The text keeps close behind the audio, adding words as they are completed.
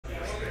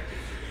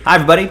Hi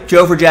everybody,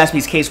 Joe for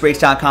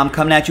JaspysCaseBreaks.com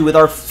coming at you with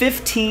our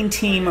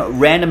 15-team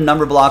random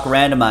number block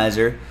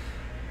randomizer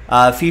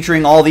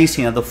featuring all these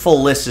teams. The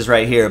full list is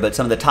right here, but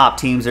some of the top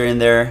teams are in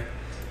there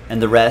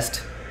and the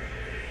rest.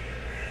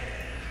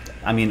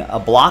 I mean, a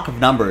block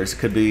of numbers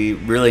could be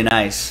really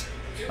nice,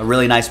 a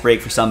really nice break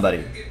for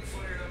somebody.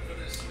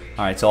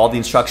 All right, so all the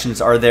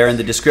instructions are there in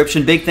the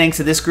description. Big thanks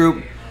to this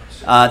group.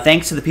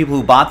 Thanks to the people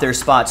who bought their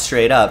spots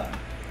straight up.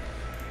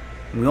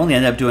 We only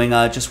ended up doing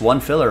just one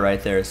filler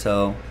right there,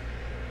 so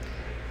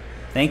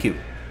thank you.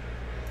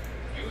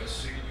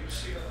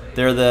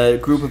 They're the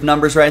group of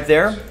numbers right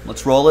there.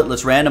 Let's roll it.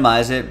 Let's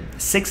randomize it.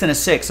 6 and a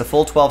 6, a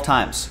full 12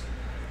 times.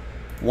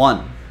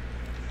 1,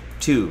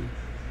 2,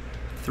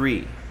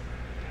 3,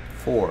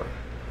 4,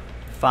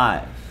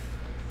 5,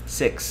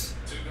 6,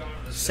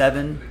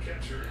 7,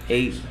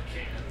 8,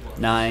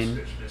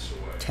 9,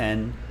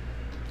 10,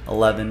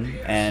 11,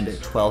 and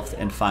 12th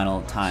and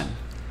final time.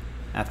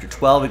 After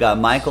 12, we got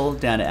Michael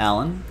down to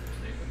Alan.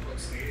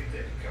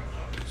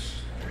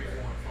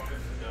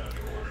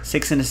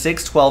 6 and a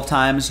 6, 12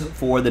 times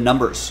for the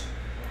numbers.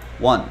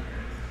 1,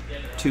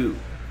 2,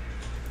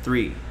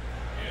 3,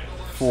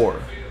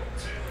 4,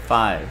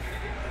 5,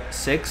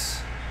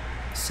 6,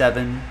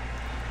 7,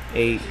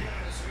 8,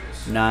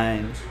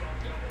 9,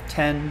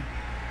 10,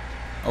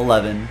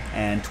 11,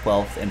 and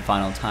 12th and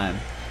final time.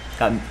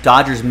 Got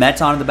Dodgers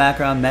Mets on in the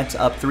background. Mets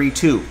up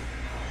 3-2.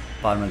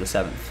 Bottom of the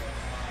 7th.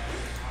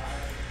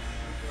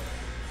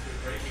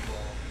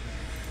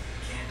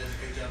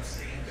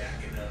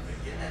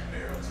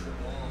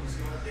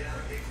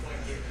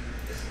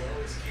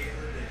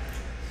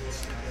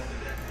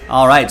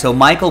 All right, so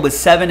Michael with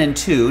 7 and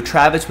 2,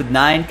 Travis with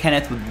 9,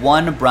 Kenneth with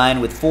 1, Brian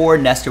with 4,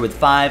 Nestor with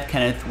 5,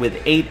 Kenneth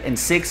with 8 and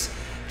 6,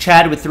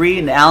 Chad with 3,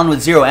 and Alan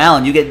with 0.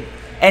 Alan, you get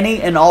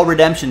any and all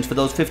redemptions for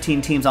those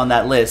 15 teams on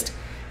that list,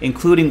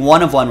 including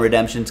 1-of-1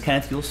 redemptions.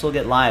 Kenneth, you'll still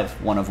get live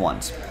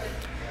 1-of-1s.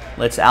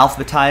 Let's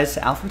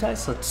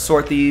alphabetize. Let's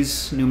sort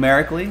these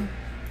numerically,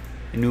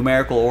 in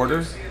numerical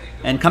order.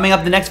 And coming up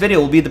in the next video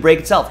will be the break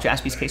itself,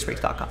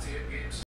 JaspysCaseBreaks.com.